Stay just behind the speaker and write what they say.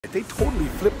They totally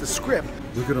flipped the script.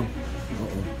 Look at them.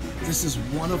 Uh-oh. This is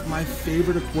one of my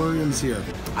favorite aquariums here.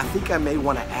 I think I may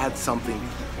want to add something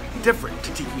different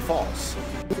to Tiki Falls.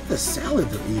 Look at the salad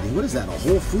they're eating. What is that, a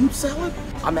whole food salad?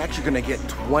 I'm actually going to get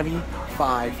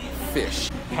 25 fish.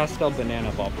 Pastel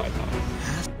banana ball python.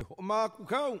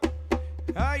 Hoʻomalu,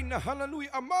 ai na Hana nui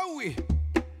a Maui.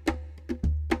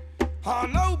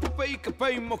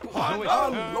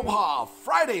 Aloha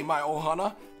Friday, my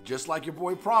ohana. Just like your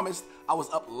boy promised, I was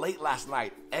up late last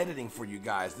night editing for you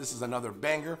guys. This is another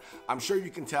banger. I'm sure you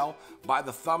can tell by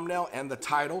the thumbnail and the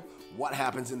title what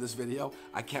happens in this video.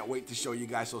 I can't wait to show you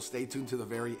guys, so stay tuned to the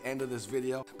very end of this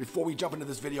video. Before we jump into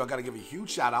this video, I gotta give a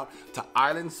huge shout out to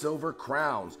Island Silver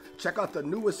Crowns. Check out the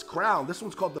newest crown. This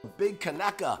one's called the Big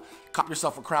Kanaka. Cop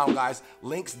yourself a crown, guys.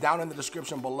 Links down in the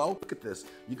description below. Look at this.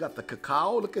 You got the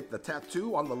cacao. Look at the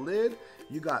tattoo on the lid.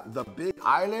 You got the big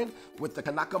island with the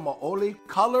Kanaka Maoli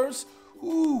colors.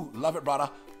 Ooh, love it, brother.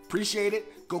 Appreciate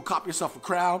it. Go cop yourself a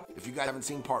crown. If you guys haven't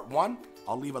seen part 1,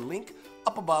 I'll leave a link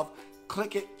up above.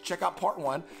 Click it, check out part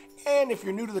 1. And if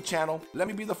you're new to the channel, let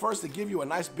me be the first to give you a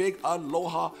nice big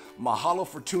aloha. Mahalo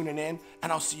for tuning in,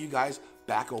 and I'll see you guys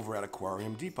back over at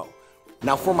Aquarium Depot.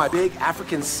 Now for my big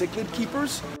African cichlid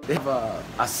keepers, they have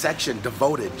a section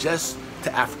devoted just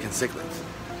to African cichlids.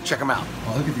 Check them out.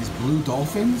 Oh, look at these blue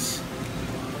dolphins.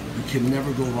 You can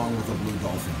never go wrong with a blue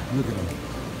dolphin. Look at them.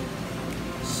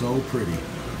 So pretty.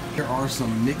 There are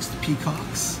some mixed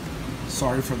peacocks.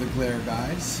 Sorry for the glare,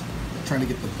 guys. Trying to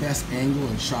get the best angle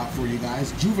and shot for you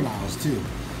guys. Juveniles too.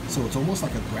 So it's almost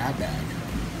like a grab bag.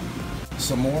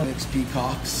 Some more mixed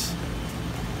peacocks.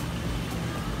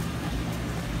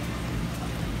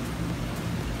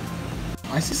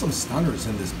 I see some stunners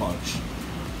in this bunch.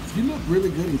 If you look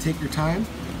really good and take your time,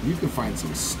 you can find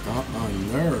some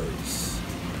stunners.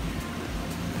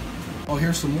 Oh,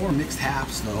 here's some more mixed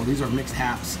haps though. These are mixed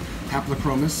haps.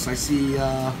 Haplochromis. I see,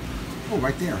 oh,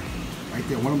 right there. Right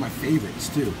there, one of my favorites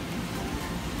too.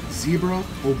 Zebra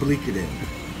obliquidin.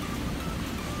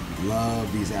 Love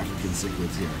these African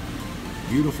cichlids here.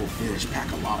 Beautiful fish,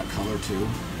 pack a lot of color too.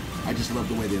 I just love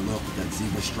the way they look with that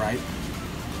zebra stripe.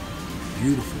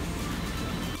 Beautiful.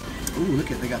 Ooh,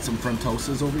 look at, they got some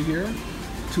frontosas over here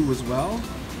too as well.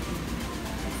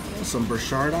 Some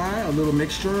Burchardi, a little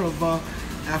mixture of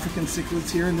African cichlids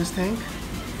here in this tank.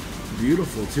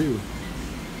 Beautiful too.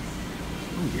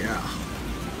 Oh yeah.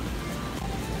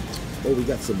 Oh, we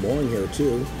got some more in here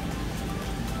too.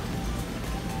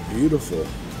 Beautiful,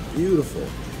 beautiful.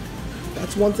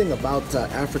 That's one thing about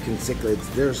African cichlids.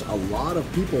 There's a lot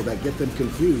of people that get them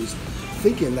confused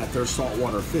thinking that they're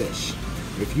saltwater fish.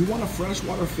 If you want a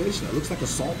freshwater fish that looks like a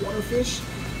saltwater fish,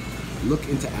 look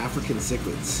into African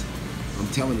cichlids. I'm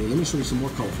telling you, let me show you some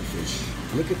more colorful fish.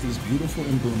 Look at these beautiful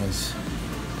imbunas.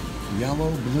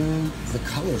 Yellow, blue, the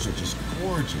colors are just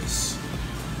gorgeous.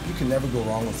 You can never go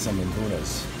wrong with some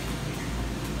imbunas.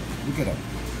 Look at them.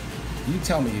 You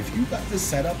tell me, if you got this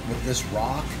set up with this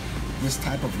rock, this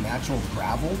type of natural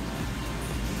gravel,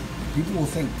 people will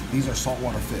think these are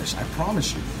saltwater fish. I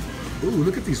promise you. Ooh,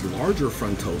 look at these larger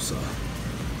frontosa.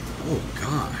 Oh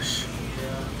gosh.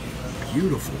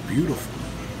 Beautiful, beautiful.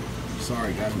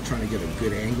 Sorry guys, I'm trying to get a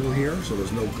good angle here so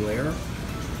there's no glare.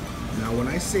 Now when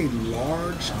I say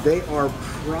large, they are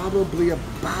probably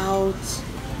about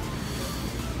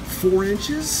 4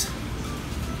 inches.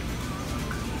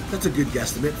 That's a good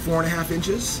guesstimate, 4.5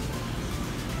 inches.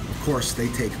 Of course, they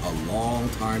take a long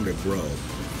time to grow.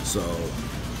 So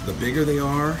the bigger they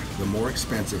are, the more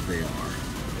expensive they are.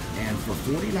 And for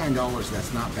 $49,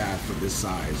 that's not bad for this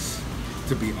size.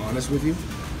 To be honest with you,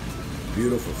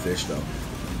 beautiful fish though.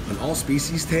 An all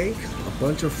species tank, a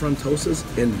bunch of frontosas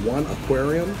in one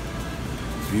aquarium.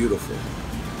 Beautiful.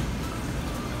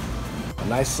 A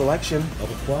nice selection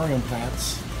of aquarium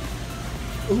plants.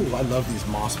 Ooh, I love these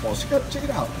moss balls. Check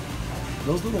it out.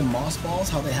 Those little moss balls,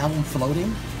 how they have them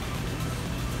floating.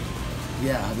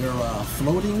 Yeah, they're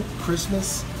floating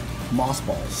Christmas moss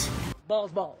balls.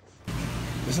 Balls.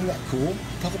 Isn't that cool?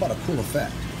 Talk about a cool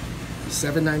effect.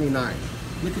 $7.99.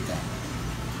 Look at that.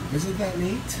 Isn't that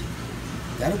neat?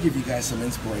 That'll give you guys some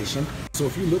inspiration. So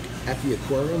if you look at the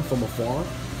aquarium from afar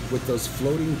with those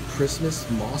floating Christmas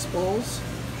moss balls,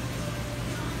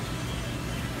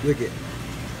 look at,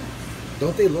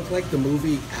 don't they look like the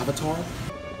movie Avatar?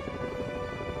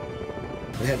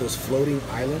 They had those floating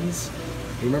islands.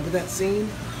 Remember that scene?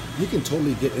 You can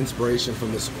totally get inspiration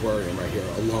from this aquarium right here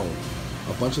alone.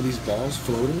 A bunch of these balls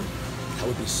floating, that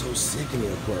would be so sick in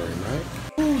the aquarium, right?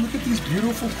 Oh, look at these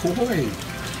beautiful koi.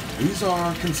 These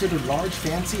are considered large,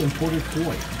 fancy, imported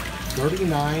koi.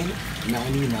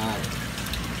 $39.99.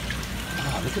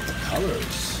 Ah, look at the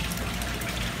colors.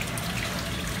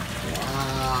 Wow.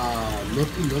 Wow,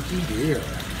 looky here.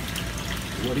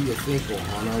 What do you think,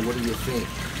 Ohana? What do you think?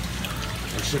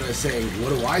 Or should I say, what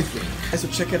do I think? So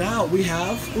check it out. We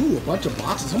have, a bunch of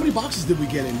boxes. How many boxes did we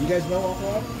get in? You guys know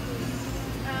offhand?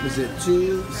 Was it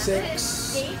 2,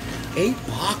 6? 8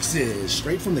 boxes.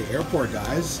 Straight from the airport,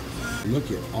 guys.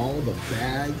 Look at all the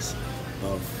bags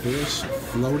of fish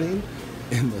floating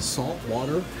in the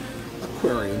saltwater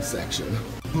aquarium section.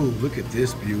 Oh, look at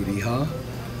this beauty, huh?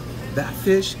 That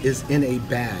fish is in a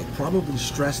bag, probably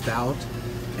stressed out.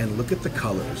 And look at the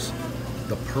colors.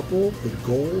 The purple, the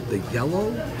gold, the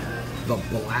yellow, the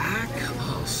black.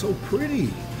 Oh, so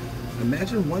pretty.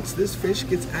 Imagine once this fish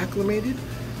gets acclimated.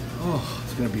 Oh,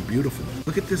 it's gonna be beautiful.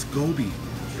 Look at this goby.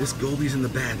 This goby's in the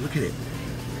bag, look at it.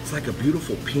 It's like a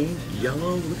beautiful pink,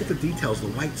 yellow. Look at the details, the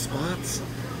white spots.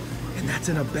 And that's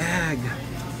in a bag.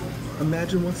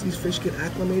 Imagine once these fish get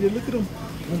acclimated, look at them.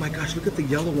 Oh my gosh, look at the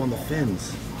yellow on the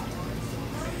fins.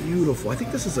 Beautiful. I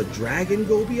think this is a dragon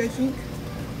goby, I think.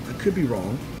 I could be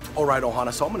wrong. All right,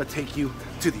 Ohana, so I'm gonna take you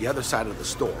to the other side of the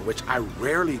store, which I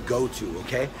rarely go to,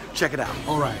 okay? Check it out.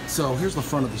 All right, so here's the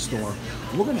front of the store.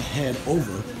 We're gonna head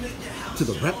over to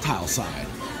the reptile side.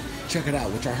 Check it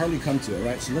out, which I hardly come to, all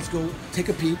right? So let's go take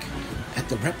a peek at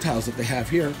the reptiles that they have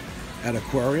here at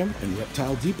Aquarium and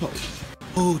Reptile Depot.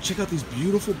 Oh, check out these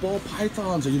beautiful ball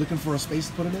pythons. Are you looking for a space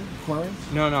to put them in, Aquarium?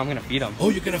 No, I'm gonna feed them. Oh,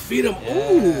 you're gonna feed them? Yeah.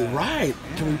 Oh, right.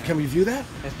 Yeah. Can we view that?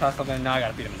 It's possible, but now I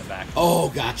gotta feed them in the back. Oh,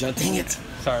 gotcha. Dang it.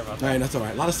 Sorry about that. All right, that's all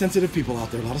right. A lot of sensitive people out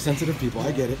there. A lot of sensitive people.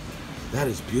 I get it. That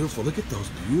is beautiful. Look at those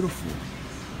beautiful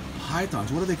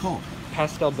pythons. What are they called?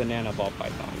 Pastel banana ball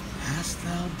pythons.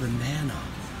 Pastel banana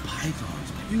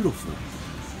pythons. Beautiful.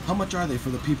 How much are they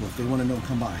for the people if they want to know,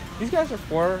 come by? These guys are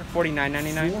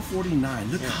 $49.99.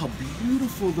 $4.49. Look how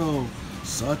beautiful though.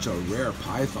 Such a rare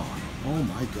python. Oh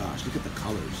my gosh, look at the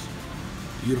colors.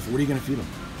 Beautiful. What are you gonna feed them?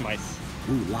 Mice.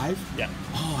 Ooh, live? Yeah.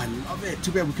 Oh, I love it.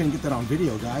 Too bad we couldn't get that on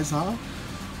video, guys, huh?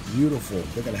 Beautiful.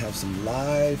 They're gonna have some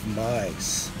live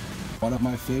mice. One of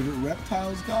my favorite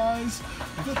reptiles, guys.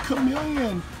 The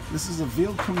chameleon. This is a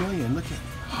veiled chameleon. Look at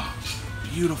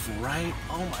beautiful, right?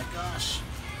 Oh my gosh.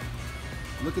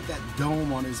 Look at that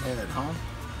dome on his head, huh?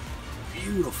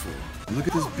 Beautiful. Look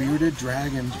at this bearded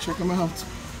dragon. Check him out.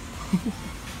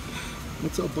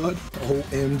 What's up, bud?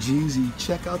 OMGZ.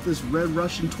 Check out this red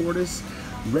Russian tortoise,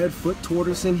 red foot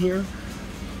tortoise in here.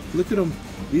 Look at them.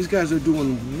 These guys are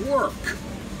doing work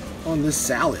on this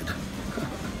salad.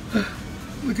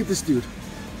 Look at this dude.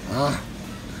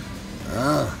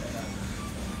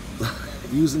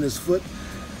 Using his foot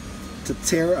to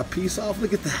tear a piece off.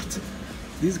 Look at that.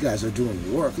 These guys are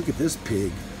doing work. Look at this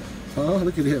pig. Huh?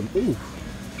 Look at him. Ooh.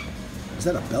 Is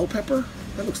that a bell pepper?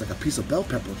 That looks like a piece of bell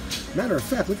pepper. Matter of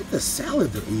fact, look at the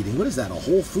salad they're eating. What is that, a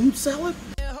Whole Food salad?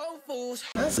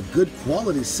 That's a good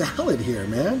quality salad here,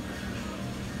 man.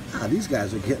 Ah, these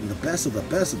guys are getting the best of the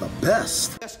best of the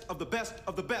best. Best of the best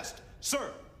of the best,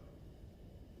 sir.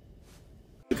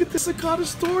 Look at this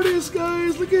Cicadas tortoise,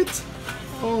 guys. Look at,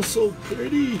 oh, so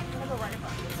pretty.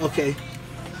 Okay.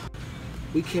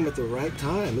 We came at the right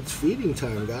time. It's feeding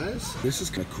time, guys. This is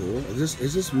kind of cool.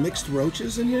 Is this mixed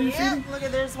roaches in here you're feeding? Look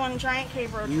at, there's one giant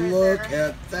cave roach right Look there.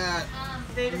 at that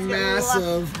They just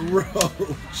massive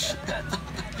roach.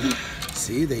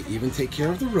 See, they even take care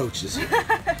of the roaches here.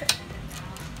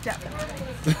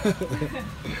 Definitely.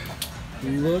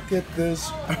 Look at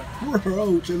this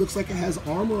roach. It looks like it has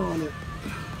armor on it.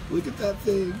 Look at that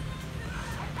thing.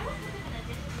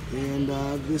 And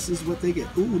this is what they get.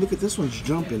 Ooh, look at this one's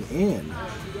jumping in.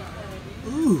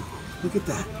 Ooh, look at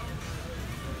that.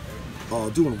 Oh,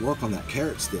 doing work on that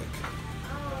carrot stick.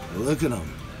 Look at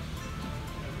him.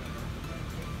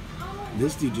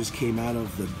 This dude just came out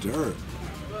of the dirt.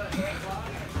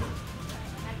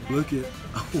 Look at.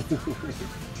 Oh.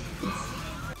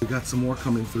 We got some more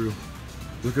coming through.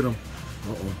 Look at them.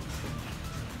 Uh-oh.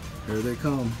 Here they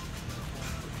come.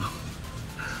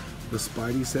 The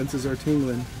spidey senses are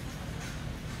tingling.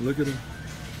 Look at them.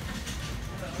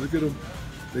 Look at them.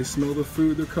 They smell the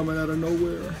food. They're coming out of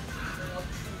nowhere.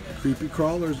 Creepy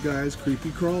crawlers, guys.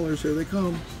 Creepy crawlers. Here they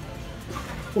come.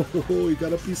 Oh, you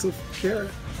got a piece of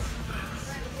carrot.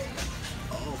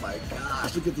 Oh my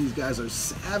gosh. Look at these guys are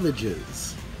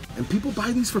savages. And people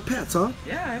buy these for pets, huh?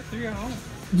 Yeah, I have 3 at home.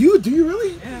 Do you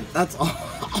really? Yeah. That's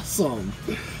awesome.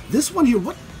 This one here,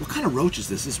 what kind of roach is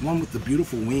this? This one with the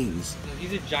beautiful wings.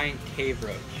 These are giant cave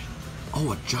roach.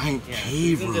 Oh, a giant Yeah,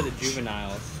 cave these roach. are the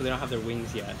juveniles, so they don't have their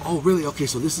wings yet. Oh, really? Okay,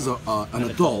 so this is an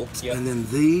adult, Yep. and then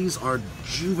these are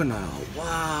juvenile.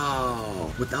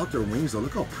 Wow. Without their wings, though,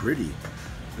 look how pretty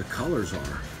the colors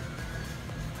are.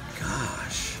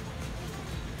 Gosh.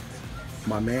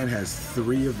 My man has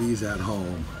 3 of these at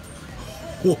home.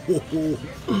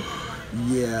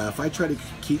 Yeah, if I try to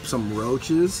keep some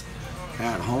roaches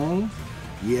at home,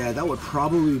 yeah, that would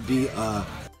probably be I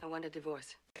want a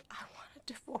divorce. I want a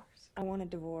divorce. I want a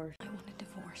divorce. I want a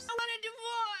divorce. I want a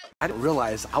divorce. I didn't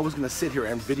realize I was gonna sit here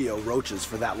and video roaches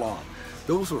for that long.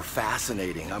 Those were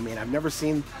fascinating. I mean, I've never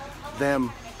seen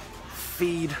them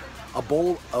feed a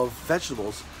bowl of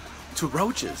vegetables to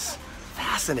roaches.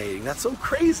 Fascinating. That's so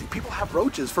crazy. People have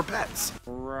roaches for pets.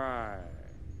 Right.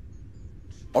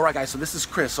 All right, guys, so this is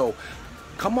Chris. So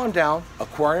come on down,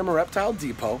 Aquarium and Reptile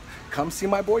Depot. Come see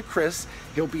my boy Chris.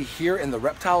 He'll be here in the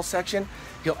reptile section.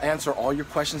 He'll answer all your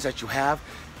questions that you have.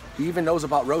 He even knows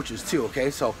about roaches too,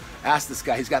 okay? So ask this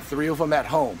guy. He's got 3 of them at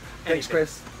home. Thanks,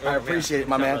 Chris. I appreciate it,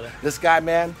 my man. This guy,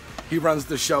 man, he runs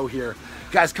the show here.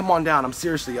 Guys, come on down. I'm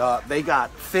seriously, they got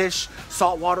fish,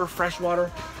 saltwater,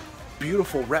 freshwater,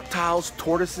 beautiful reptiles,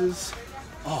 tortoises.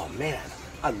 Oh, man,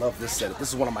 I love this setup. This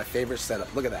is one of my favorite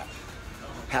setups. Look at that.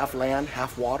 Half land,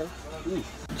 half water. Ooh.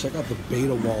 Check out the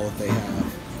beta wall that they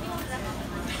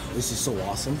have. This is so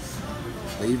awesome.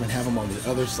 They even have them on the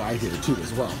other side here too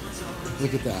as well.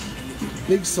 Look at that.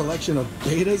 Big selection of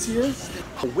betas here.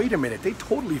 Oh, wait a minute, they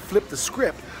totally flipped the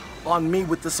script on me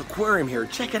with this aquarium here.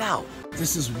 Check it out.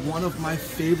 This is one of my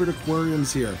favorite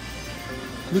aquariums here.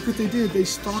 Look what they did. They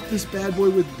stocked this bad boy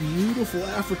with beautiful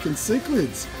African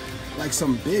cichlids. Like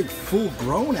some big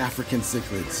full-grown African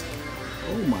cichlids.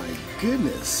 Oh my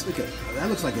goodness. Look at that,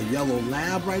 looks like a yellow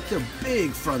lab right there.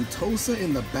 Big frontosa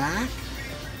in the back.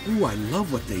 Ooh, I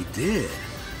love what they did.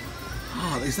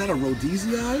 Ah, is that a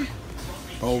Rhodesii?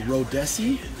 Oh,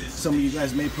 Rhodesi? Some of you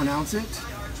guys may pronounce it.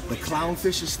 The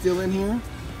clownfish is still in here.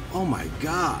 Oh my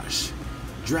gosh.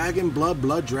 Dragon,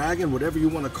 blood dragon, whatever you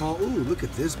want to call. Ooh, look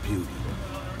at this beauty.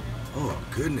 Oh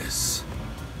goodness.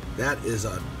 That is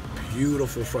a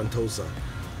beautiful frontosa.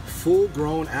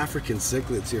 Full-grown African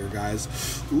cichlids here, guys.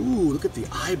 Ooh, look at the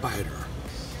eye biter.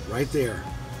 Right there.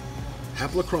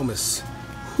 Haplochromis.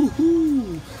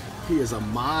 Woohoo! He is a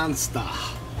monster.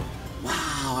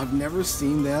 Wow, I've never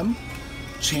seen them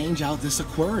change out this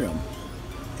aquarium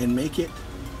and make it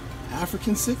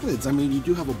African cichlids. I mean, you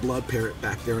do have a blood parrot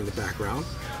back there in the background.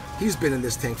 He's been in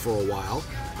this tank for a while.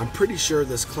 I'm pretty sure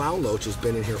this clown loach has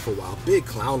been in here for a while. Big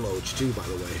clown loach too, by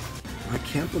the way. I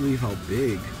can't believe how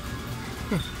big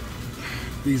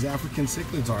these African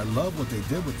cichlids are. I love what they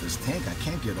did with this tank. I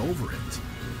can't get over it.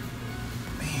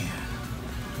 Man,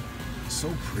 so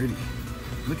pretty.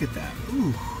 Look at that.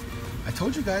 Ooh. I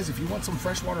told you guys, if you want some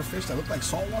freshwater fish that look like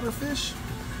saltwater fish,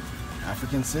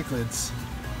 African cichlids,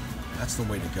 that's the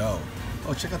way to go.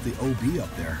 Oh, check out the OB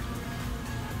up there.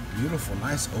 Beautiful,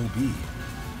 nice OB.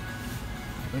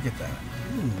 Look at that.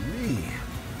 Ooh-wee.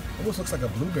 Almost looks like a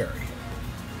blueberry.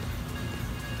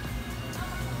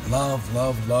 Love,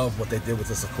 love, love what they did with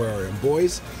this aquarium.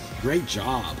 Boys, great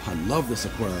job. I love this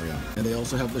aquarium. And they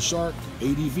also have the Shark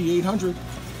ADV 800.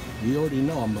 You already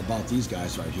know I'm about these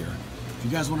guys right here. If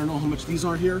you guys want to know how much these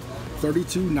are here,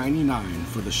 $32.99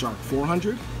 for the Shark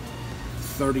 400,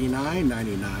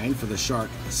 $39.99 for the Shark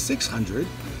 600,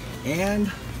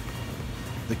 and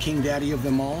the king daddy of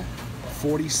them all,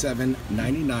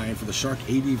 $47.99 for the Shark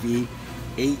ADV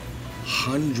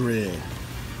 800.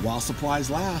 While supplies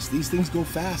last, these things go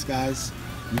fast, guys.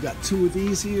 You got 2 of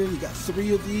these here, you got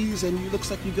 3 of these, and it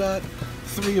looks like you got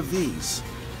 3 of these.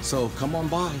 So come on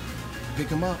by, pick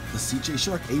them up, the SICCE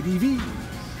Shark ADV.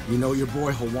 You know your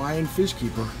boy Hawaiian Fish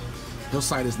Keeper, he'll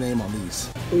sign his name on these.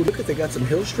 Oh, look at, they got some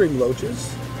hill stream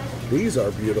loaches. These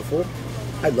are beautiful.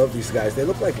 I love these guys. They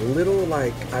look like little,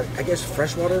 like, I guess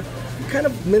freshwater, kind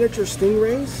of miniature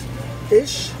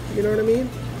stingrays-ish, you know what I mean?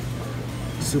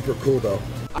 Super cool though.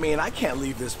 I mean, I can't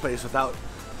leave this place without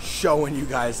showing you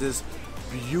guys this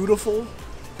beautiful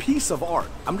piece of art.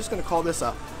 I'm just gonna call this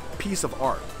a piece of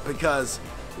art because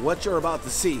what you're about to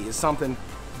see is something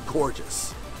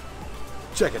gorgeous.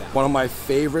 Check it out. One of my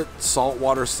favorite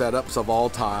saltwater setups of all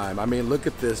time. I mean, look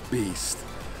at this beast.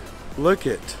 Look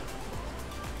at,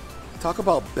 talk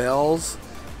about bells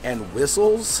and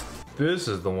whistles. This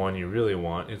is the one you really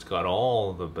want. It's got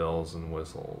all the bells and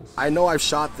whistles. I know I've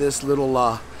shot this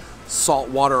little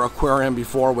saltwater aquarium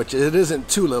before, which it isn't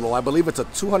too little. I believe it's a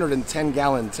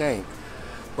 210-gallon tank.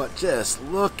 But just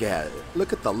look at it.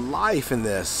 Look at the life in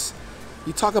this.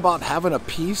 You talk about having a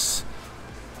piece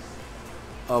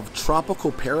of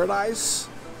tropical paradise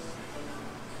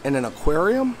in an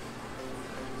aquarium.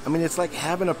 I mean, it's like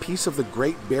having a piece of the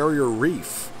Great Barrier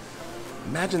Reef.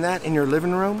 Imagine that in your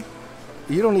living room.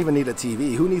 You don't even need a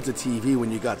TV. Who needs a TV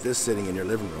when you got this sitting in your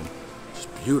living room? Just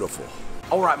beautiful.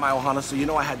 All right, my Ohana, so you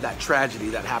know I had that tragedy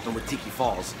that happened with Tiki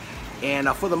Falls. And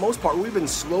for the most part, we've been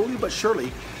slowly but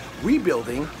surely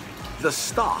rebuilding the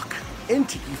stock in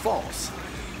Tiki Falls.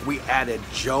 We added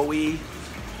Joey,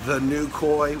 the new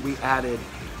koi. We added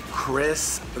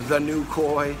Chris, the new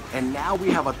koi. And now we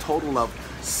have a total of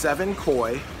 7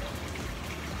 koi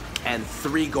and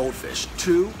 3 goldfish.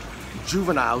 2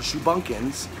 juvenile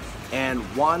shubunkins and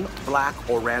 1 black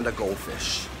oranda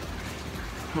goldfish.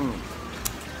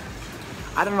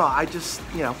 I don't know, I just,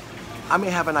 you know, I may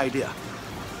have an idea.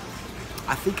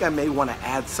 I think I may want to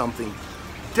add something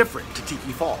different to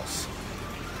Tiki Falls.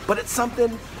 But it's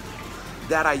something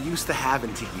that I used to have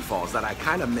in Tiki Falls that I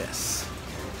kind of miss.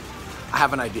 I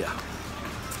have an idea.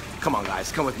 Come on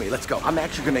guys, come with me, let's go. I'm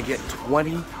actually gonna get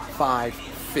 25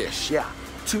 fish, yeah,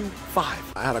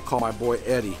 25. I had to call my boy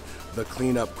Eddie, the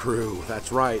cleanup crew.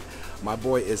 That's right, my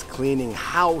boy is cleaning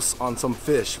house on some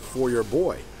fish for your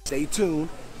boy. Stay tuned.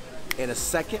 In a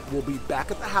second, we'll be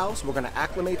back at the house. We're gonna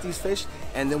acclimate these fish,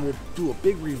 and then we'll do a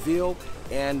big reveal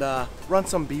and run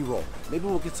some B-roll. Maybe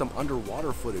we'll get some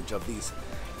underwater footage of these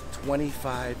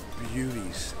 25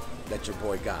 beauties that your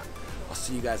boy got. I'll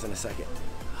see you guys in a second.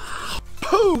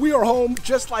 We are home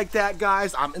just like that,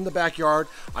 guys. I'm in the backyard.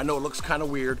 I know it looks kind of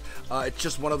weird. It's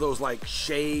just one of those like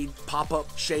shade,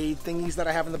 pop-up shade thingies that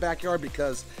I have in the backyard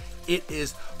because it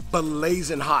is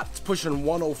blazing hot. It's pushing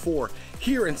 104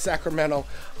 here in Sacramento.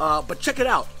 But check it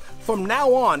out. From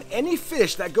now on, any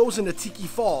fish that goes into Tiki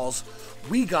Falls,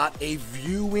 we got a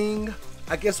viewing,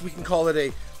 I guess we can call it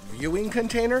a viewing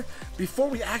container before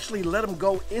we actually let them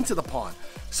go into the pond.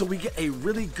 So we get a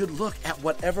really good look at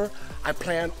whatever I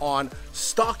plan on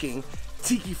stocking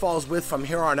Tiki Falls with from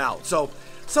here on out. So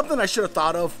something I should have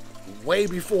thought of way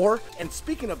before. And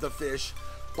speaking of the fish,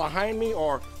 behind me,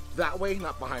 or that way,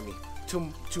 not behind me,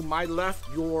 to my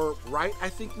left, your right, I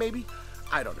think maybe,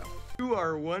 I don't know. You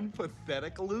are one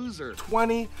pathetic loser.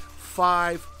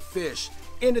 25 fish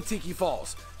into Tiki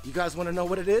Falls. You guys want to know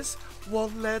what it is?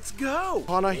 Well, let's go.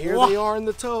 Hana, here they are in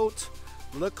the tote.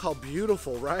 Look how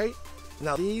beautiful, right?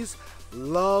 Now these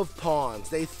love ponds,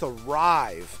 they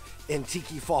thrive in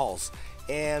Tiki Falls.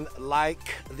 And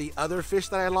like the other fish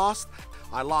that I lost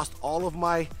all of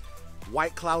my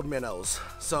white cloud minnows.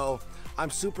 So I'm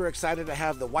super excited to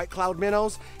have the white cloud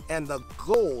minnows and the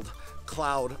gold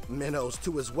cloud minnows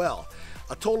too as well.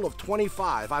 A total of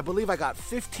 25. I believe I got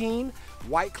 15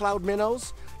 white cloud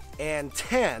minnows and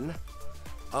 10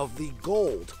 of the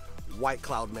gold white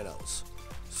cloud minnows.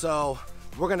 So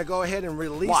we're gonna go ahead and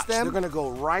release them. They're gonna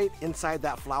go right inside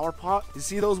that flower pot. You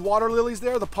see those water lilies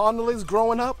there, the pond lilies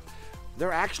growing up?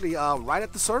 They're actually right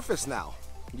at the surface now.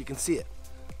 You can see it.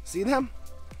 See them?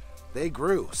 They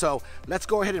grew. So let's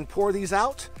go ahead and pour these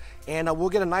out, and we'll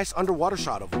get a nice underwater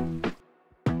shot of them.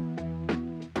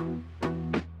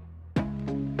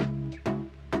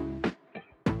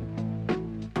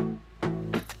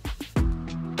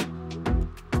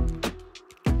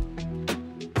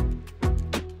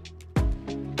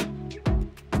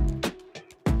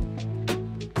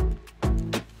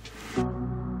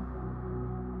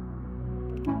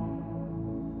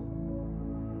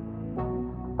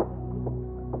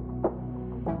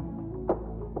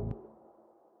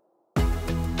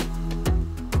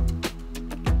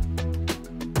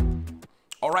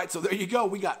 All right, so there you go.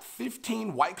 We got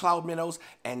 15 white cloud minnows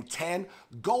and 10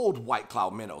 gold white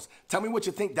cloud minnows. Tell me what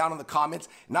you think down in the comments.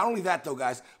 Not only that though,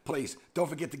 guys, please don't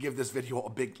forget to give this video a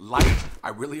big like. I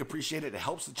really appreciate it. It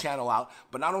helps the channel out.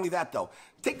 But not only that though,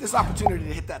 take this opportunity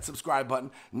to hit that subscribe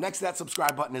button. Next to that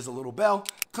subscribe button is a little bell.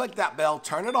 Click that bell,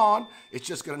 turn it on. It's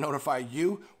just gonna notify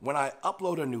you when I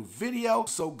upload a new video.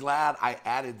 So glad I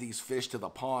added these fish to the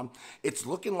pond. It's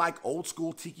looking like old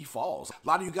school Tiki Falls. A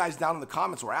lot of you guys down in the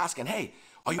comments were asking, hey,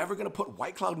 are you ever gonna put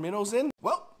white cloud minnows in?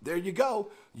 Well, there you go.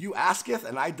 You asketh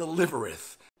and I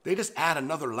delivereth. They just add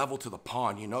another level to the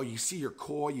pond, you know? You see your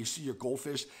koi, you see your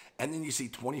goldfish, and then you see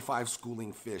 25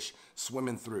 schooling fish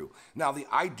swimming through. Now, the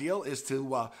ideal is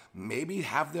to maybe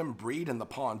have them breed in the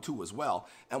pond too as well,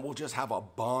 and we'll just have a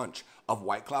bunch of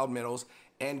white cloud minnows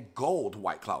and gold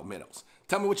white cloud minnows.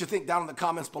 Tell me what you think down in the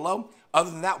comments below.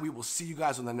 Other than that, we will see you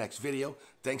guys on the next video.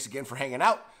 Thanks again for hanging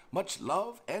out. Much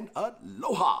love and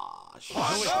aloha.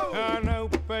 Hana